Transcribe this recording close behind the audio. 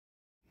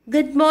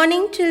Good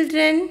morning,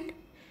 children.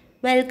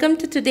 Welcome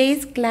to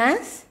today's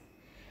class.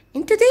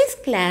 In today's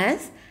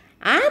class,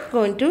 I am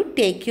going to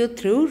take you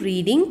through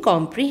reading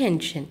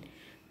comprehension.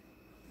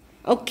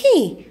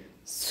 Okay,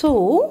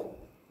 so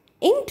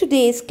in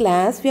today's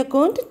class, we are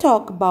going to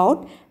talk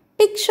about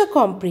picture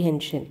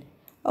comprehension.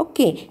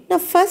 Okay, now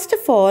first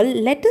of all,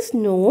 let us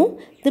know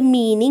the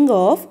meaning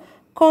of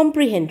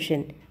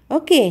comprehension.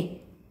 Okay.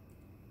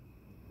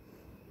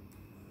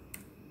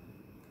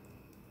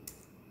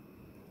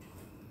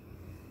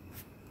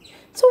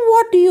 So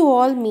what do you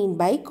all mean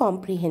by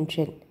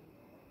comprehension?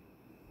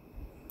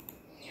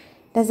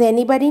 Does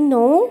anybody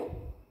know?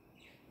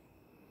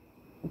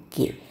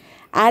 Okay,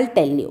 I'll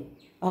tell you.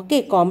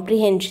 Okay,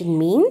 comprehension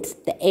means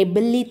the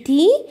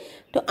ability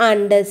to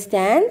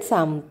understand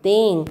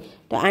something.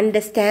 To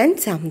understand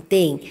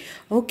something.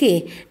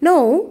 Okay,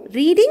 now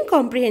reading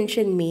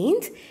comprehension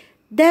means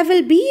there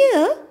will be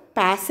a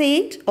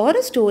passage or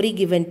a story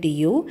given to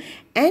you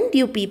and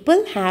you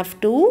people have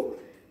to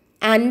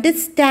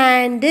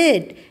understand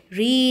it.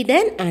 Read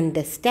and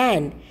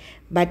understand.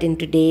 But in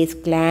today's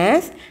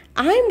class,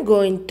 I'm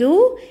going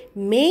to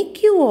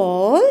make you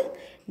all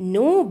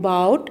know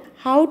about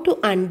how to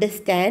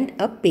understand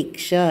a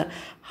picture,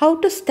 how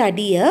to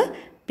study a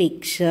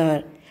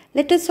picture.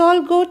 Let us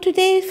all go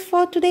today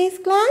for today's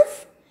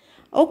class.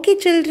 Okay,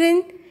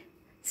 children,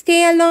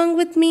 stay along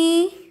with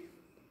me.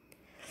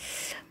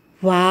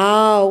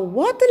 Wow,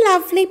 what a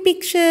lovely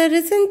picture,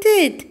 isn't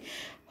it?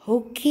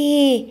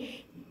 Okay,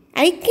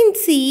 I can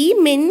see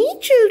many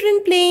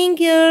children playing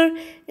here,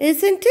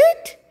 isn't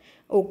it?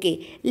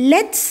 Okay,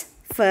 let's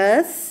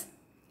first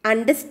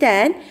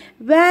understand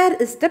where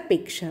is the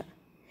picture.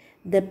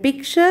 The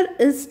picture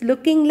is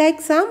looking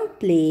like some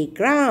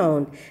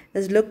playground.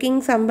 Is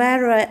looking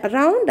somewhere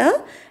around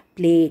a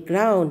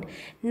playground.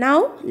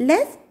 Now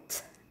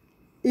let's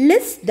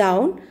list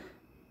down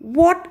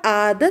what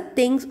are the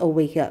things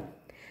over here.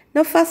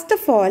 Now first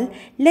of all,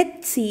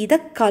 let's see the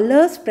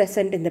colors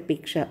present in the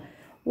picture.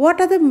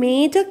 What are the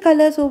major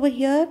colors over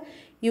here?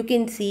 You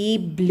can see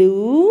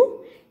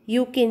blue,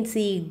 you can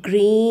see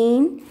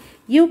green,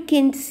 you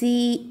can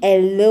see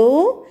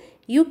yellow,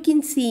 you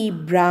can see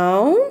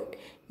brown,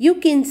 you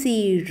can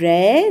see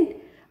red,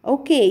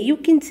 okay, you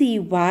can see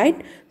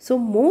white. So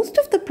most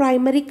of the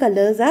primary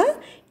colors are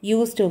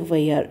used over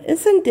here,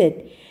 isn't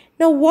it?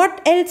 Now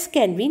what else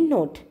can we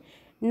note?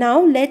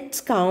 Now let's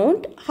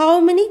count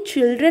how many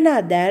children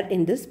are there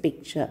in this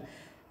picture.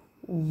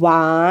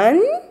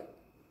 1,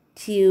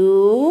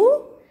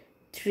 2,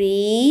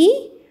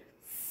 3,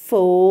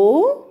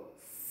 4,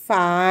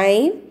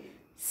 5,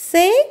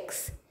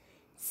 6,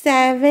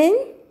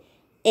 7,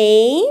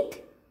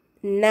 8,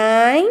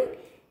 9,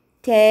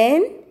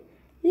 10,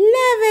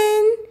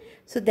 11.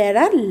 So there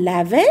are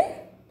 11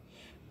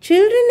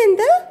 children in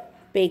the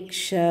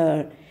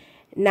picture.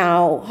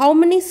 Now, how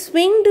many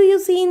swing do you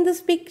see in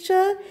this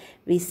picture?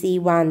 We see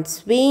one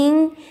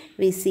swing,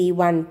 we see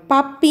one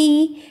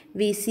puppy,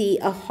 we see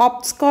a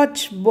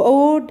hopscotch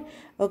board,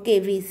 okay,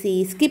 we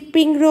see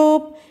skipping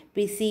rope,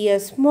 we see a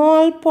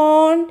small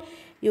pond,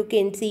 you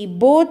can see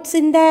boats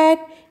in that,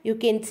 you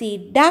can see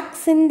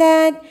ducks in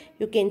that,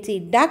 you can see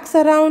ducks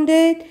around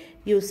it,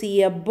 you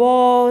see a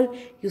ball,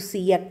 you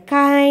see a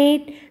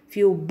kite,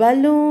 few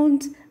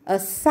balloons, a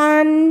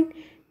sun,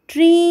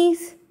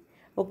 trees.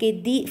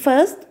 Okay,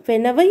 first,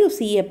 whenever you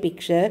see a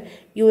picture,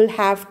 you will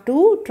have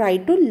to try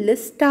to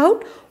list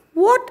out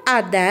what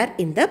are there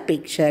in the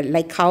picture,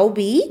 like how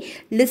we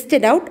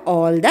listed out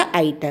all the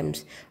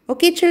items.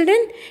 Okay,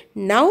 children,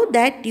 now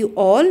that you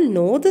all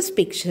know this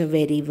picture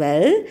very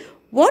well,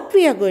 what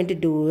we are going to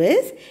do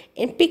is,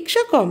 in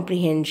picture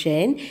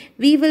comprehension,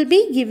 we will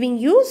be giving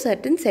you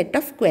certain set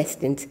of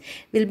questions.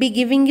 We'll be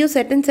giving you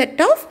certain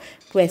set of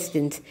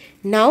questions.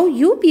 Now,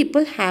 you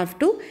people have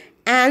to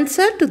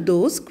answer to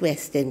those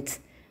questions.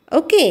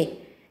 Okay,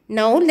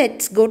 now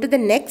let's go to the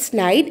next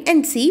slide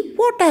and see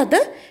what are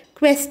the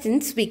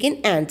questions we can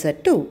answer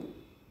to.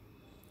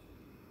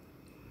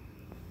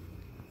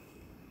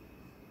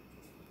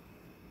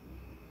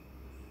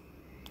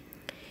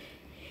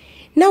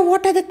 Now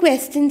what are the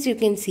questions you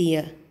can see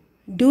here?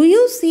 Do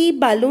you see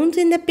balloons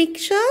in the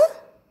picture?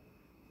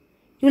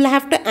 You will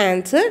have to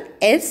answer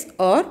yes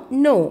or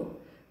no.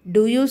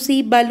 Do you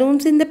see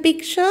balloons in the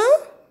picture?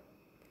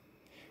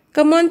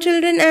 Come on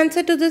children,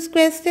 answer to this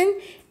question.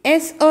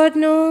 Yes or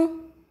no?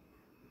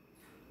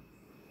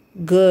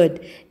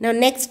 Good. Now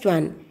next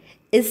one.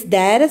 Is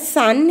there a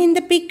sun in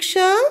the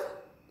picture?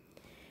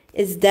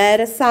 Is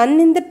there a sun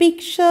in the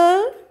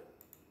picture?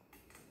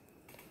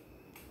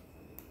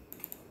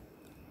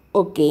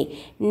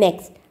 Okay.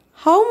 Next.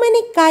 How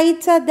many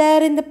kites are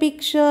there in the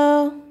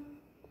picture?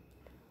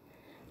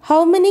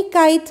 How many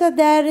kites are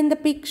there in the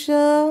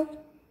picture?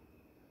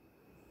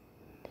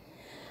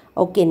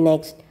 Okay,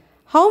 next.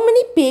 How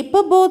many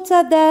paper boats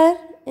are there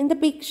in the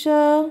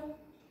picture?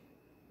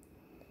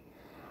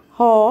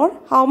 Or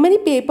how many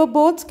paper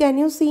boats can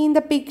you see in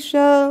the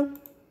picture?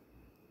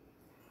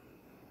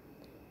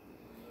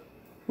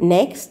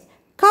 Next,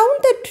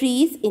 count the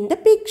trees in the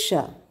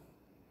picture.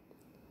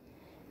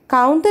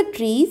 Count the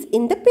trees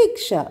in the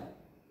picture.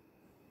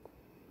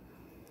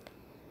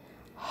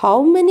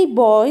 How many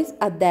boys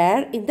are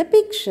there in the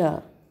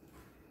picture?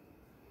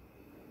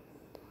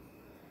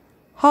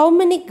 How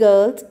many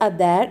girls are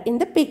there in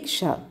the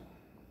picture?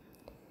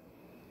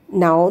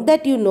 Now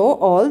that you know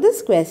all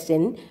this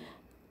question,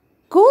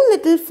 go a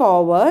little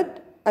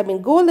forward,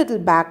 go a little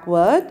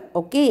backward,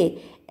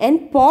 okay,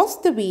 and pause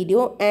the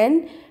video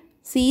and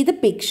see the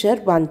picture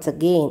once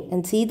again.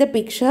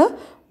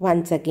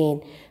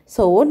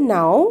 So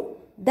now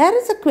there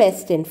is a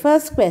question,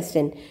 first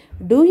question.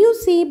 Do you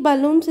see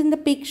balloons in the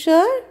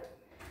picture?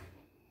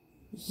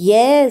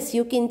 Yes,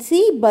 you can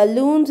see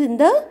balloons in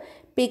the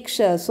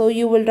picture. So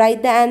you will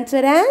write the answer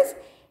as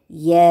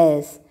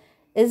yes.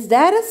 Is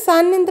there a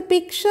sun in the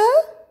picture?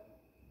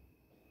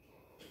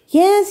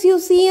 Yes, you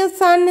see a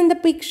sun in the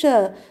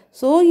picture.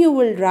 So you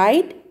will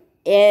write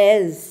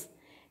yes.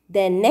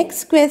 Then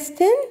next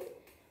question.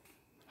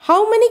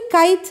 How many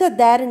kites are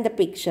there in the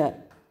picture?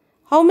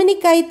 How many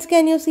kites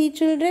can you see,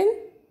 children?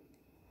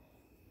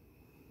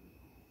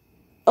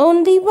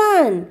 Only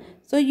one.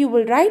 So you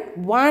will write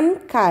one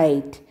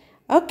kite.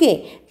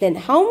 Okay. Then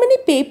how many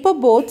paper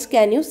boats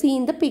can you see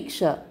in the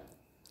picture?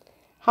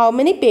 How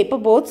many paper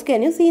boats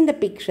can you see in the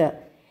picture?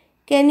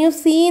 Can you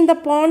see in the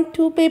pond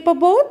 2 paper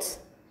boats?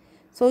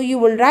 So you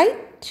will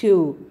write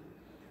 2.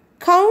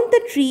 Count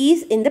the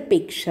trees in the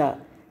picture.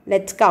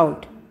 Let's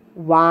count.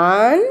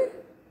 1,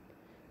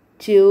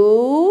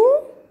 2,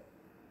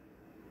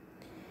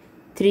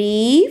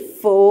 3,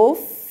 4,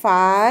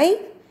 5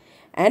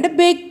 and a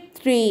big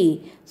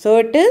tree. So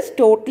it is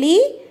totally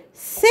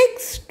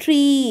 6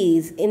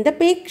 trees in the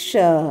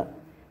picture.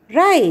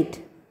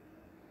 Right.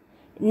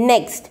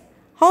 Next,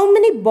 how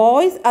many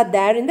boys are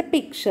there in the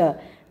picture?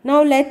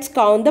 Now let's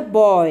count the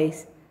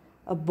boys.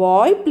 A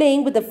boy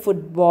playing with a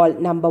football,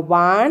 number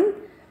 1.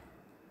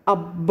 A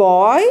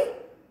boy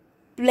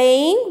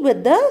playing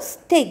with the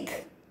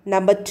stick,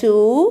 number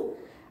 2.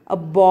 A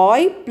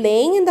boy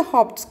playing in the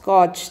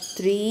hopscotch,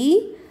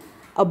 3.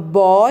 A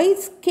boy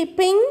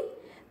skipping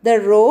the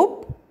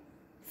rope,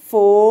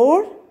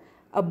 4.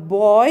 A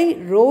boy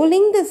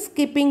rolling the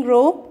skipping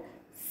rope,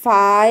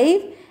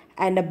 5.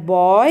 And a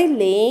boy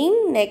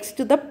laying next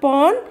to the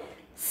pond,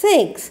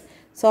 6.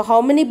 So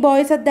how many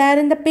boys are there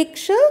in the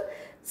picture?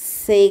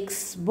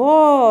 6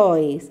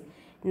 boys.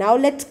 Now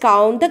let's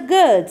count the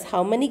girls.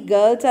 How many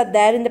girls are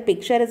there in the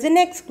picture is the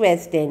next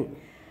question.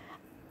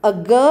 A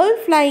girl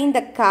flying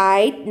the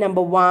kite,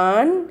 number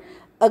 1.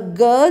 A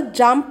girl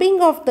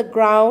jumping off the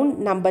ground,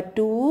 number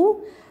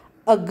 2.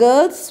 A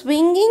girl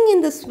swinging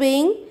in the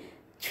swing,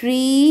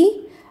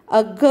 3.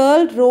 A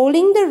girl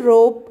rolling the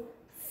rope,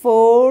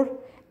 4.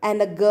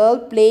 And a girl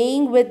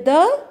playing with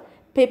the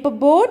paper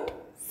boat,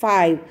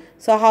 5.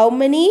 So how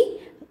many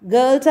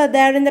girls are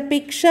there in the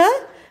picture?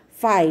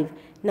 5.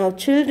 Now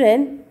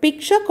children,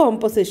 picture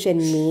composition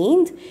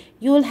means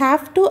you will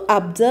have to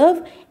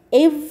observe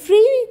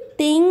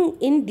everything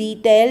in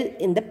detail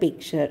in the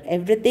picture.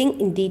 Everything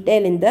in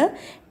detail in the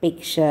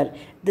picture.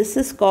 This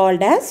is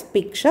called as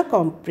picture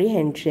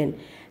comprehension.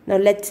 Now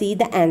let's see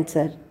the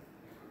answer.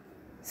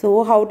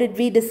 So how did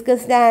we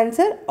discuss the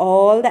answer?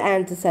 All the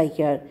answers are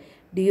here.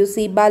 Do you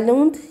see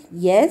balloons?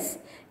 Yes.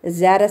 Is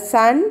there a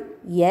sun?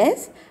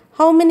 Yes.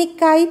 How many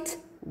kites?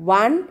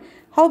 1.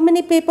 How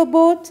many paper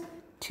boats?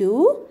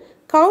 2.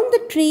 Count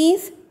the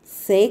trees.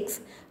 6.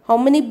 How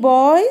many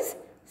boys?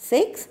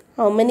 6.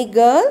 How many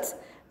girls?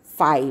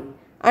 5.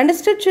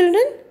 Understood,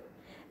 children?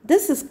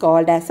 This is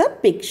called as a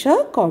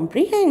picture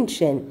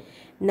comprehension.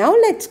 Now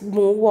let's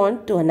move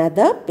on to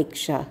another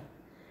picture.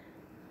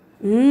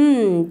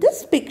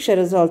 This picture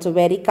is also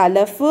very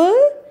colorful.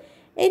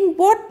 In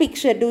what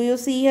picture do you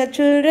see here,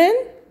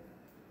 children?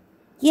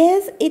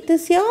 Yes, it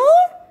is your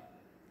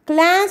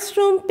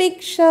classroom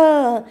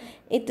picture.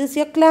 It is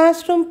your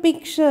classroom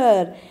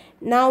picture.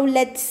 Now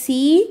let's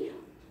see.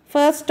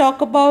 First talk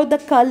about the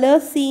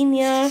colors seen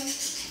here.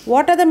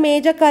 What are the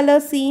major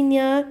colors seen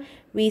here?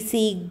 We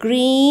see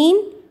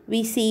green,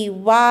 we see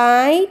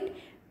white,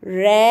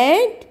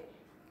 red,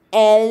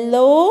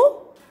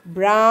 yellow,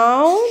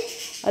 brown,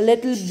 a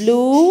little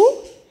blue,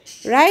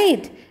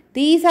 right?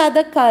 These are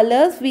the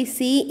colors we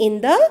see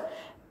in the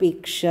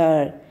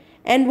picture.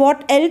 And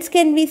what else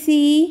can we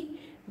see?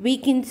 We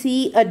can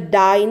see a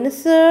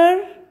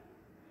dinosaur,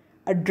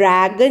 a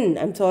dragon.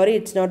 I'm sorry,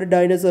 it's not a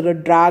dinosaur, a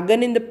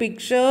dragon in the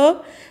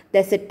picture.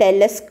 There's a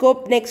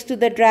telescope next to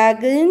the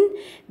dragon.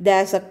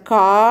 There's a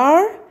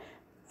car.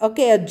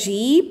 Okay, a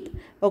jeep.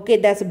 Okay,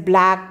 there's a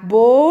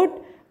blackboard.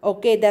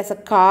 Okay, there's a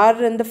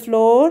car on the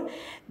floor.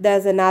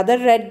 There's another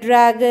red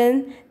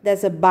dragon.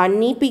 There's a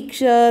bunny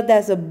picture.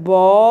 There's a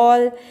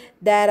ball.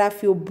 There are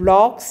few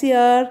blocks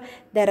here.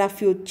 There are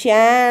few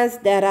chairs.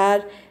 There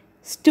are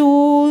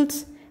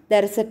stools.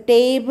 There is a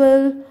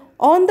table.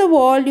 On the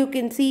wall, you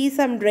can see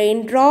some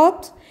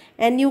raindrops.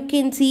 And you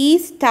can see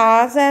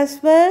stars as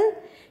well.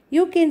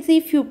 You can see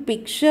few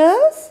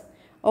pictures.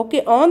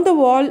 Okay, on the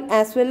wall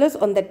as well as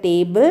on the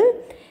table.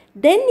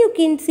 Then you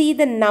can see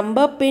the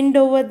number pinned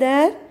over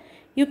there.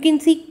 You can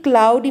see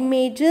cloud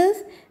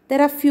images.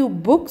 There are few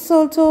books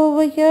also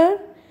over here.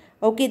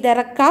 Okay, there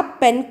are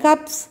pen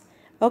cups.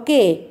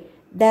 Okay,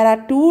 there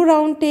are 2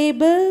 round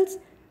tables.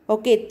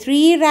 Okay,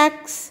 3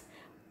 racks.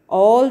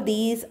 All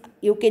these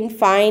you can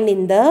find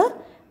in the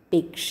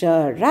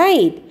picture,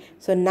 right?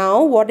 So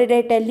now what did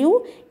I tell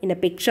you? In a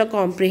picture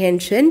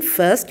comprehension,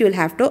 first you will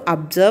have to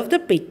observe the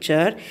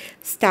picture,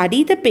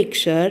 study the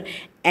picture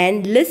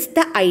and list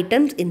the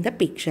items in the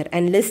picture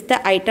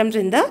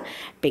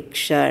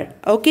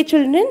Okay,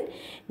 children?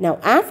 Now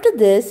after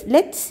this,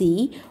 let's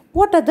see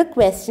what are the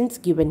questions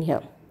given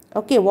here.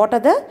 Okay, what are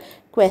the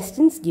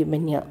questions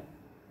given here?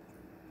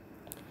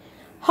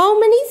 How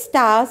many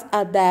stars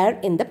are there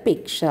in the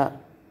picture?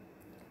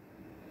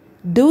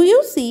 Do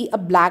you see a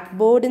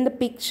blackboard in the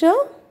picture?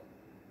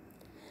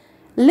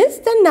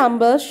 List the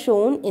numbers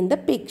shown in the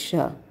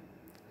picture.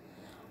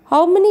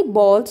 How many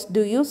balls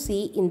do you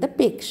see in the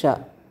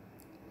picture?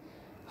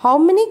 How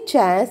many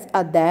chairs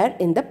are there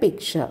in the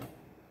picture?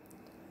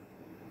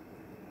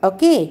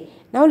 Okay,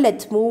 now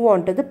let's move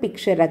on to the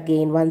picture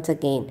once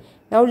again.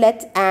 Now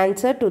let's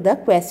answer to the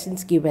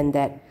questions given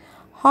there.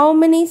 How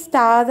many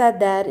stars are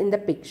there in the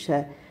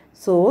picture?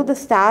 So the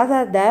stars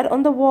are there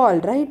on the wall,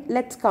 right?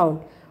 Let's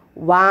count.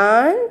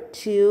 1,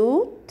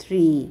 2,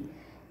 3.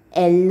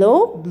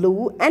 Yellow,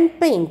 blue and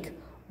pink.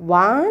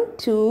 1,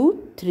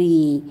 2,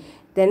 3.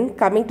 Then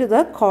coming to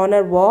the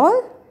corner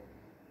wall.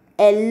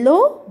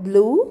 Yellow,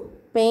 blue,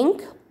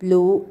 pink,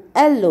 blue,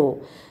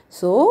 yellow.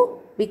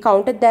 So we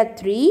counted that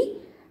 3.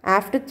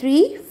 After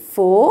 3,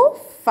 4,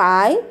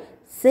 5,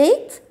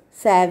 6,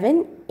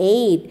 7,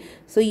 8.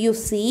 So you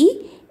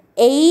see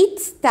 8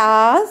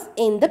 stars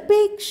in the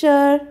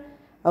picture.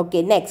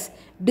 Okay, next.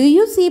 Do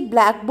you see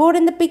blackboard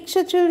in the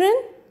picture, children?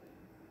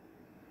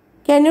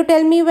 Can you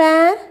tell me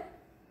where?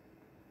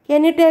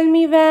 Can you tell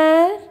me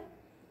where?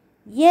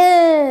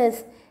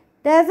 Yes,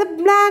 there's a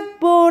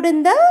blackboard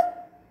in the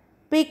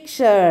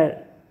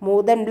picture.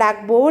 More than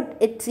blackboard,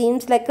 it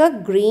seems like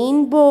a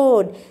green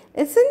board,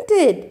 isn't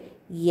it?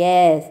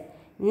 Yes.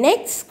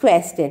 Next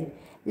question.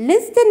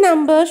 List the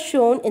numbers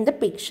shown in the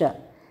picture.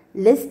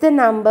 List the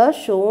numbers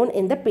shown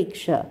in the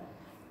picture.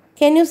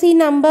 Can you see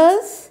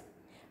numbers?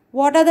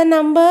 What are the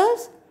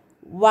numbers?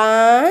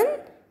 1,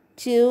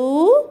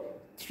 2,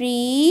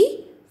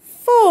 3,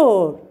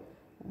 4.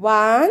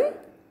 1,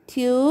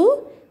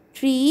 2,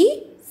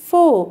 3,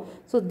 4.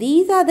 So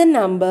these are the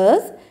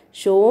numbers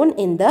shown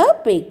in the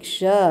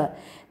picture.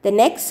 The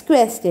next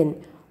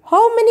question.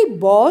 How many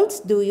balls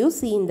do you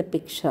see in the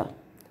picture?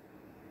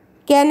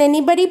 Can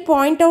anybody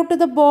point out to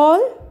the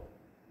ball?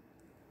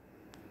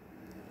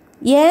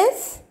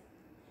 Yes?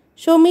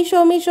 Show me,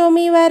 show me, show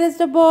me. Where is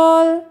the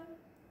ball?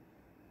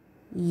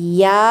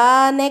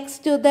 Yeah,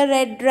 next to the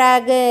red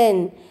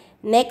dragon.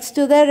 Next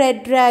to the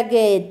red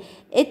dragon.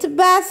 It's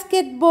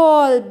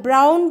basketball,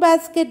 brown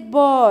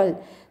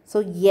basketball.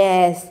 So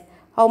yes,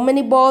 how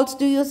many balls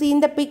do you see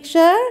in the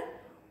picture?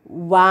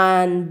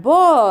 1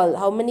 ball.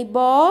 How many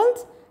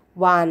balls?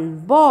 1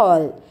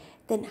 ball.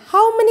 Then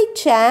how many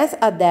chairs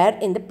are there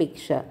in the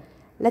picture?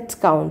 Let's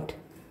count.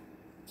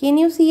 Can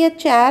you see a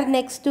chair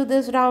next to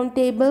this round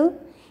table?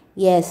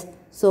 Yes.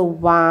 So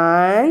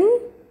 1.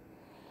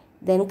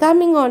 Then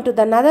coming on to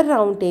the another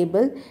round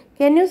table,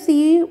 can you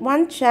see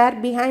one chair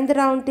behind the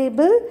round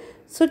table?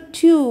 So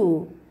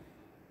 2.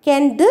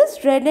 Can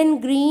this red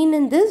and green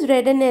and this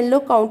red and yellow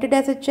counted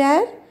as a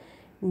chair?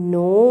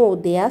 No,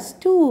 they are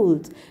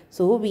stools.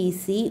 So we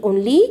see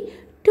only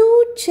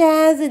 2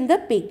 chairs in the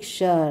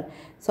picture.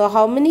 So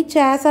how many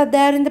chairs are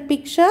there in the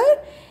picture?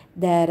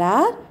 There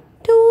are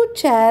 2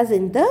 chairs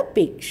in the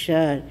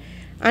picture.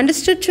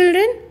 Understood,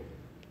 children?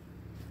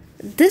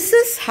 This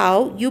is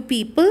how you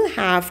people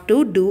have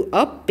to do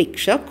a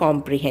picture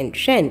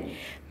comprehension.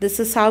 This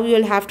is how you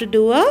will have to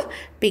do a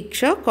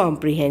picture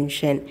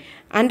comprehension.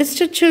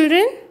 Understood,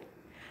 children?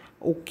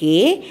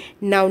 Okay.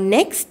 Now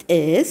next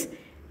is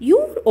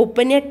you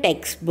open your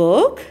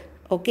textbook.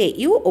 Okay,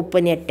 you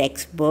open your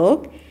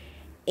textbook.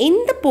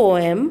 In the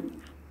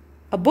poem,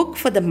 A Book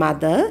for the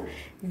Mother,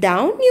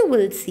 down you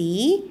will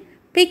see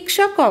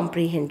picture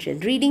comprehension,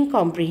 reading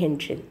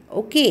comprehension.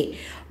 Okay,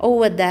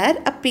 over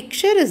there a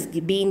picture is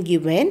being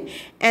given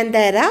and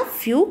there are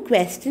few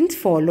questions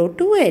followed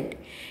to it.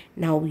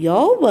 Now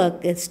your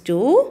work is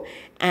to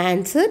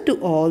answer to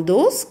all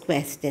those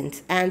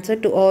questions. Answer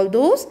to all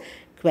those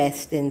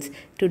questions.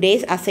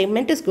 Today's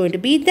assignment is going to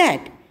be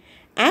that.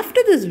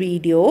 After this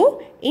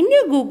video, in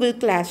your Google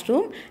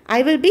Classroom,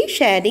 I will be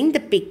sharing the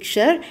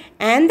picture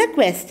and the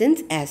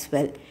questions as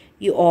well.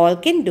 You all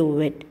can do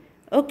it.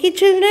 Okay,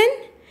 children?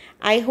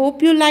 I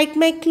hope you like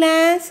my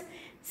class.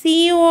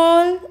 See you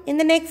all in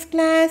the next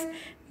class.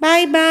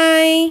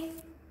 Bye-bye.